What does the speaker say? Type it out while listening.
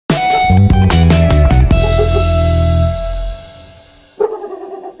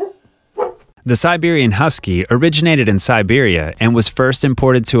The Siberian Husky originated in Siberia and was first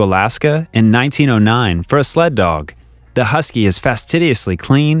imported to Alaska in 1909 for a sled dog. The Husky is fastidiously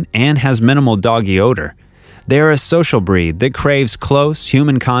clean and has minimal doggy odor. They are a social breed that craves close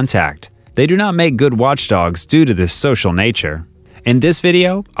human contact. They do not make good watchdogs due to this social nature. In this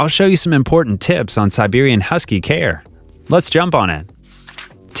video, I'll show you some important tips on Siberian Husky care. Let's jump on it.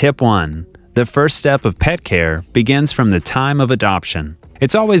 Tip 1. The first step of pet care begins from the time of adoption.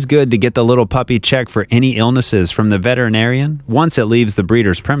 It's always good to get the little puppy checked for any illnesses from the veterinarian once it leaves the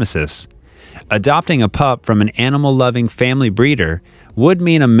breeder's premises. Adopting a pup from an animal-loving family breeder would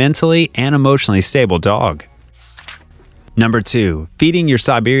mean a mentally and emotionally stable dog. Number 2. Feeding your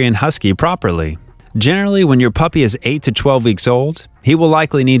Siberian Husky properly. Generally, when your puppy is 8 to 12 weeks old, he will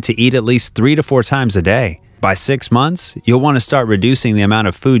likely need to eat at least 3 to 4 times a day. By 6 months, you'll want to start reducing the amount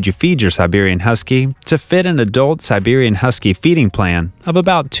of food you feed your Siberian Husky to fit an adult Siberian Husky feeding plan of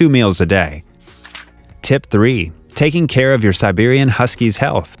about 2 meals a day. Tip 3. Taking care of your Siberian Husky's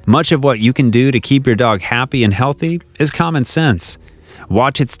health. Much of what you can do to keep your dog happy and healthy is common sense.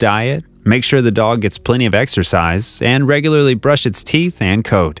 Watch its diet, make sure the dog gets plenty of exercise, and regularly brush its teeth and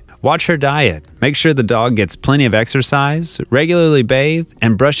coat. Watch her diet, make sure the dog gets plenty of exercise, regularly bathe,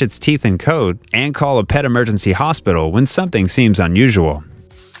 and brush its teeth and coat, and call a pet emergency hospital when something seems unusual.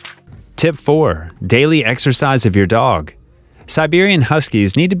 Tip 4. Daily exercise of your dog. Siberian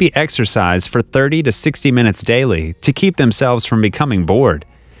Huskies need to be exercised for 30 to 60 minutes daily to keep themselves from becoming bored.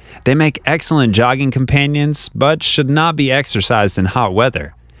 They make excellent jogging companions, but should not be exercised in hot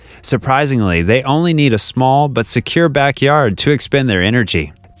weather. Surprisingly, they only need a small but secure backyard to expend their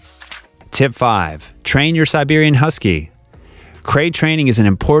energy. Tip 5. Train your Siberian Husky. Crate training is an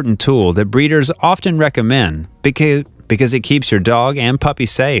important tool that breeders often recommend because it keeps your dog and puppy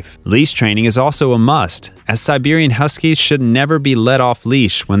safe. Leash training is also a must, as Siberian Huskies should never be let off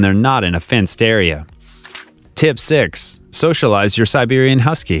leash when they're not in a fenced area. Tip 6. Socialize your Siberian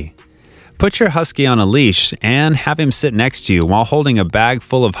Husky. Put your Husky on a leash and have him sit next to you while holding a bag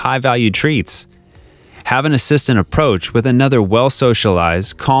full of high-value treats. Have an assistant approach with another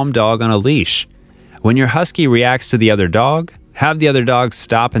well-socialized, calm dog on a leash. When your Husky reacts to the other dog, have the other dog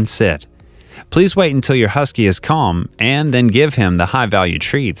stop and sit. Please wait until your Husky is calm and then give him the high-value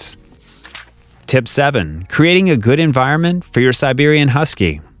treats. Tip 7. Creating a good environment for your Siberian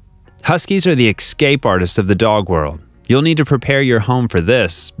Husky. Huskies are the escape artists of the dog world. You'll need to prepare your home for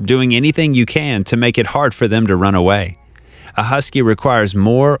this, doing anything you can to make it hard for them to run away. A Husky requires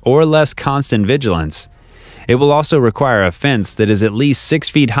more or less constant vigilance. It will also require a fence that is at least 6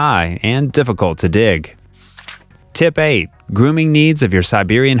 feet high and difficult to dig. Tip 8. Grooming needs of your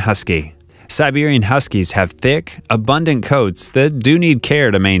Siberian Husky. Siberian Huskies have thick, abundant coats that do need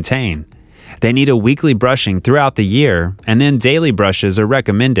care to maintain. They need a weekly brushing throughout the year, and then daily brushes are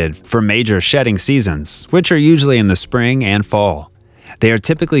recommended for major shedding seasons, which are usually in the spring and fall. They are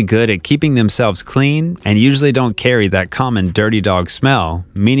typically good at keeping themselves clean and usually don't carry that common dirty dog smell,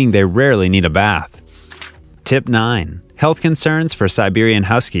 meaning they rarely need a bath. Tip 9. Health concerns for Siberian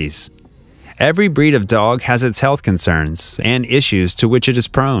Huskies. Every breed of dog has its health concerns and issues to which it is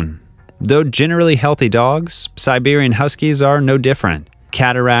prone. Though generally healthy dogs, Siberian Huskies are no different.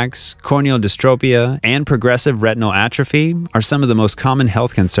 Cataracts, corneal dystropia, and progressive retinal atrophy are some of the most common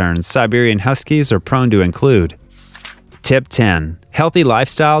health concerns Siberian Huskies are prone to include. Tip 10. Healthy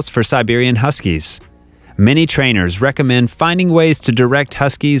lifestyles for Siberian Huskies. Many trainers recommend finding ways to direct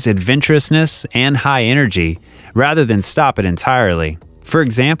Huskies' adventurousness and high energy rather than stop it entirely. For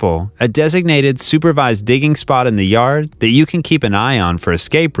example, a designated supervised digging spot in the yard that you can keep an eye on for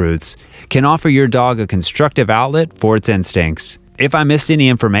escape routes can offer your dog a constructive outlet for its instincts. If I missed any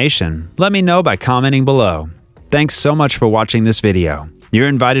information, let me know by commenting below. Thanks so much for watching this video. You're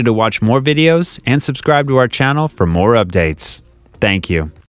invited to watch more videos and subscribe to our channel for more updates. Thank you.